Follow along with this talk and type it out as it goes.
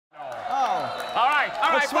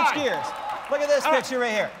let's switch gears. Look at this picture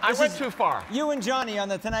right here. I went too far. You and Johnny on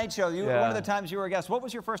The Tonight Show. One of the times you were a guest. What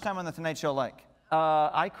was your first time on The Tonight Show like?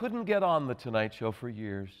 I couldn't get on The Tonight Show for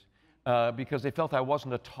years because they felt I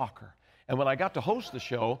wasn't a talker. And when I got to host the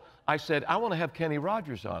show, I said, I want to have Kenny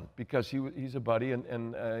Rogers on because he's a buddy,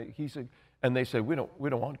 and they said, we don't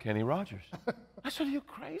want Kenny Rogers. I said, are you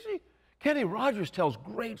crazy? Kenny Rogers tells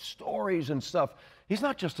great stories and stuff. He's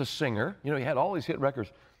not just a singer. You know, he had all these hit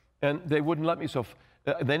records, and they wouldn't let me. So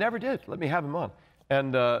they never did let me have him on.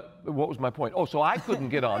 And what was my point? Oh, so I couldn't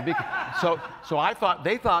get on. Because, so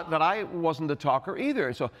they thought that I wasn't a talker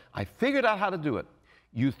either. So I figured out how to do it.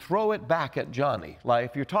 You throw it back at Johnny. Like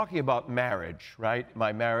if you're talking about marriage, right?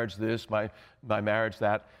 My marriage this, my marriage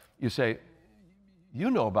that. You say,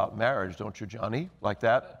 you know about marriage, don't you, Johnny? Like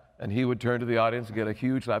that. And he would turn to the audience and get a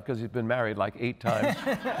huge laugh because he's been married like 8 times,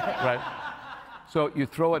 right? So you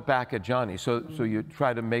throw it back at Johnny. So you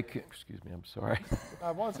try to make, excuse me, I'm sorry.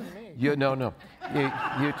 That wasn't me. No.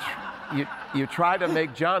 You try to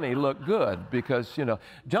make Johnny look good because, you know,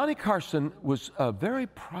 Johnny Carson was a very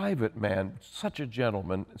private man, such a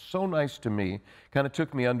gentleman, so nice to me, kind of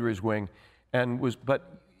took me under his wing,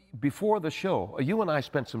 but before the show, you and I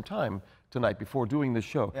spent some time tonight before doing the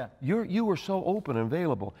show. Yeah. You were so open and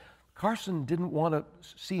available. Carson didn't want to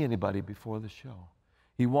see anybody before the show.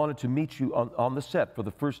 He wanted to meet you on the set for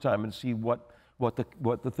the first time and see what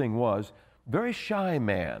the thing was. Very shy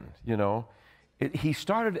man, you know. He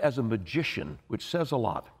started as a magician, which says a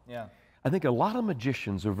lot. Yeah. I think a lot of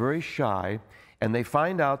magicians are very shy, and they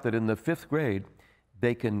find out that in the 5th grade,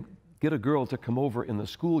 they can get a girl to come over in the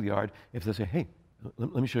schoolyard if they say, hey,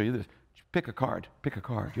 let me show you this. Pick a card,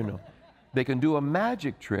 you know. They can do a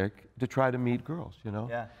magic trick to try to meet girls, you know.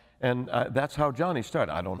 Yeah. And that's how Johnny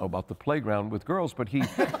started. I don't know about the playground with girls, but he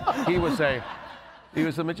was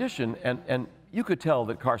a magician, and you could tell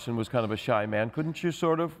that Carson was kind of a shy man, couldn't you?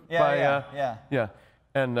 Sort of. Yeah.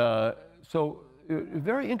 And so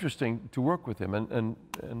very interesting to work with him. And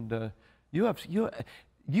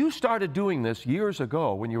you started doing this years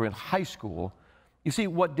ago when you were in high school. You see,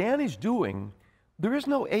 what Danny's doing, there is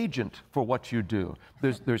no agent for what you do.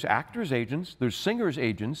 There's actors' agents, there's singers'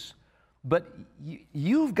 agents. But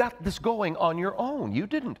you've got this going on your own. You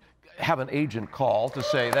didn't have an agent call to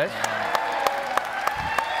say that.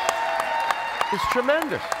 It's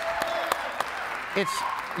tremendous.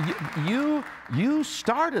 You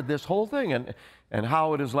started this whole thing, and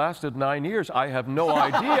how it has lasted 9 years, I have no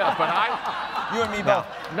idea. But you and me both.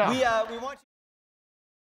 No. We want you